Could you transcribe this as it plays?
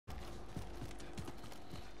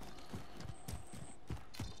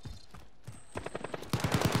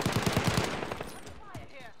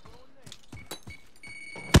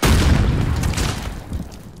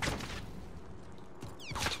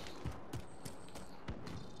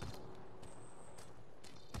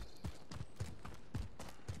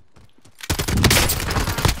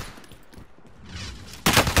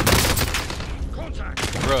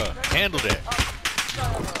handle that.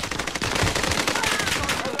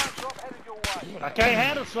 I can't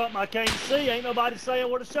handle something I can't see. Ain't nobody saying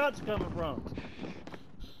where the shots are coming from.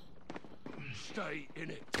 Stay in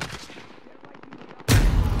it.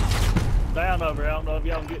 Down over here. I don't know if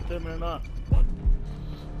y'all can get to me or not.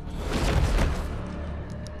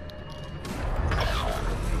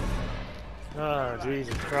 Oh,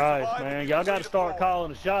 Jesus Christ, man. Y'all got to start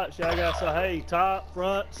calling the shots. Y'all got to say, hey, top,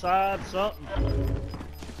 front, side, something.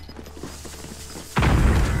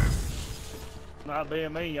 Not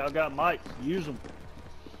being mean. Y'all got mics. Use them.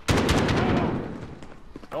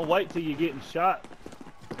 Don't wait till you're getting shot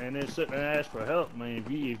and then sit there and ask for help. I mean,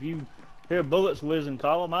 if you hear bullets whizzing,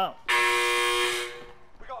 call them out.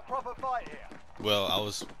 We got a proper fight here. Well, I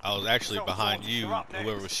was actually behind you.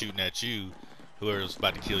 Whoever was shooting at you, whoever was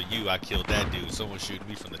about to kill you, I killed that dude. Someone shooting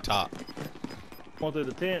me from the top. Going through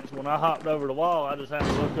the tents, when I hopped over the wall, I just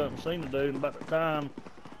happened to look up and seen the dude. And about the time,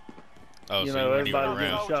 you know, everybody was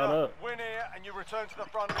getting around. shot up. Win here and you return to the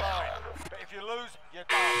front line. But if you lose, you're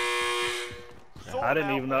done. I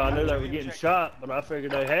didn't even know. I knew they were getting shot, but I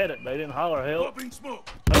figured they had it. They didn't holler help. Smoke.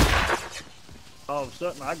 All of a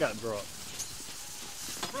sudden, I got dropped.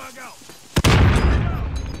 Frag out.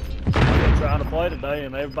 I've been trying to play today,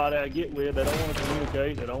 and everybody I get with, they don't want to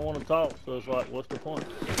communicate. They don't want to talk. So it's like, what's the point?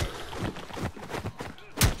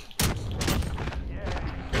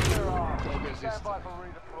 Stand by for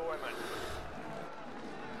redeployment.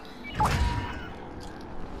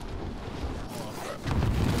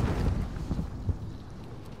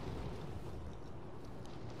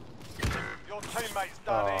 Your teammate's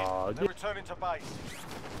done in. They're returning to base.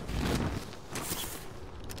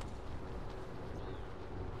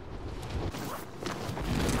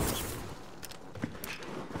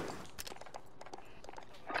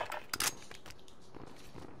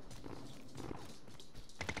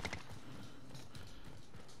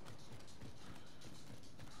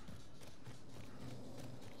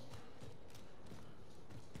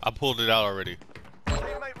 I pulled it out already.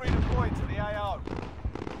 Teammate redeployed to the AO.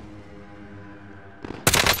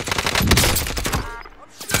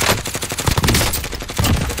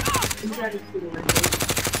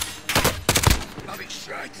 Love it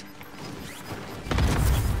straight.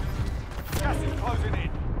 Gas is closing in.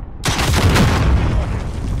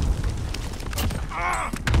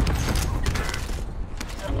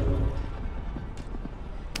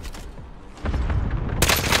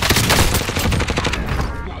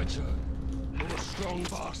 My turn. You're a strong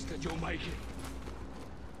bastard, you'll make it.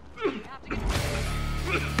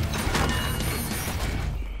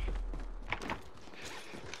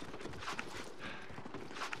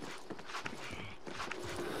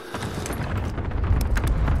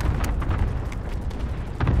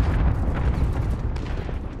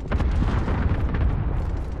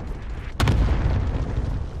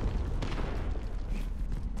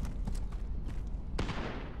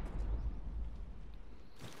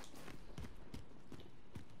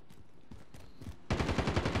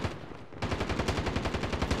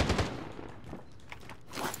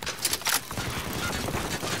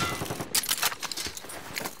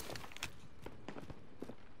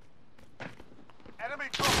 Enemy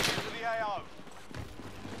dropping into the AO.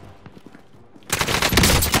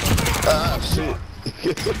 Ah, shit.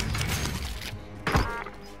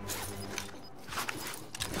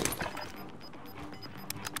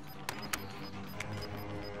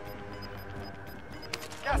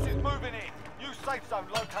 Gas is moving in. New safe zone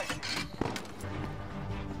located.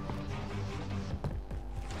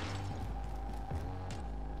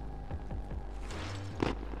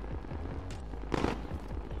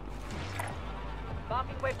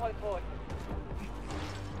 Marking waypoint forward.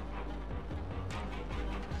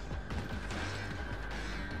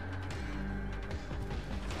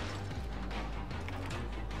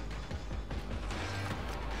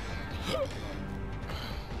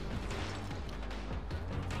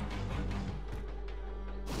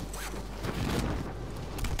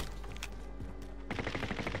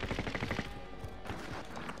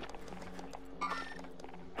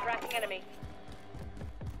 Tracking enemy.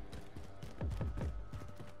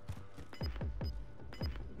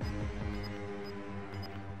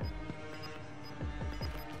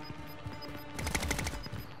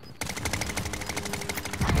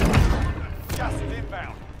 Gas is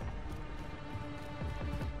inbound.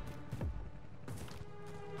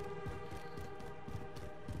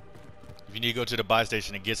 If you need to go to the buy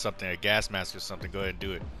station and get something, a gas mask or something, go ahead and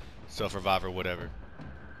do it. Self-revive or whatever.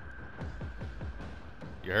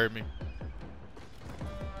 You heard me?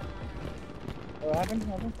 What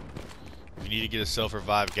happened? If you need to get a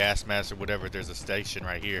self-revive gas mask or whatever, there's a station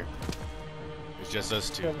right here. It's just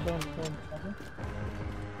us two.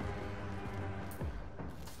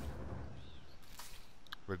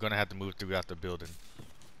 We're gonna have to move throughout the building.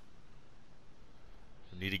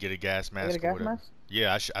 We need to get a gas mask. Get a gas or whatever. mask?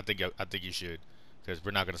 Yeah, I think you should, because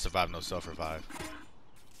we're not gonna survive no self-revive.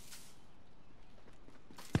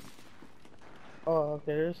 Oh, okay.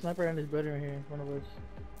 There's a sniper in this building right here in front of us.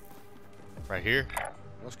 Right here.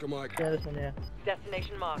 Oscar Mike. Yeah, this one, yeah.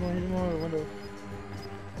 Destination marked. Come on, he's over the window.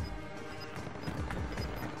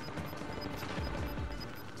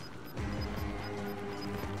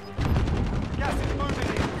 Gas is moving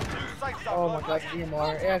in. New safe zone Oh my god, located.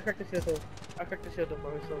 DMR. Yeah, I cracked the shield though. I cracked the shield though,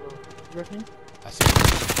 bro. He's so low. You rush me? I see him.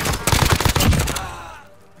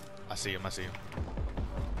 I see him. I see him.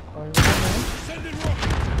 Oh, he's right there. Sending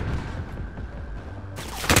rocket.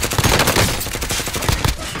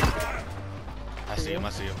 I see him. I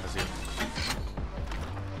see him. I see him.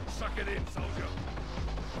 Suck it in, soldier.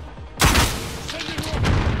 Sending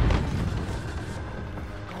rocket.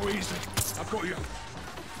 Go easy. I've got you.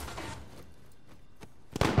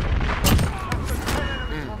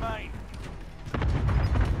 Remain.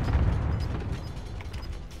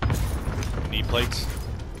 Need plates.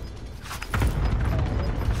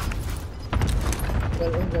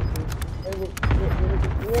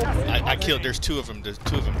 I killed. There's two of them. There's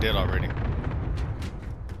two of them dead already.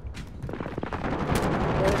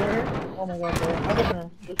 Oh my god, bro. I got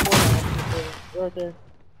him. There's four of them. They're right there.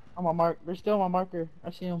 On my mark. They're still on my marker.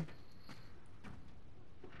 I see them.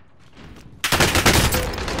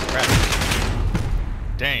 Crap.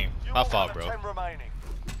 Dang. You're My one fault, of bro. 10 remaining.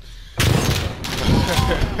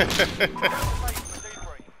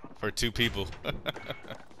 For two people.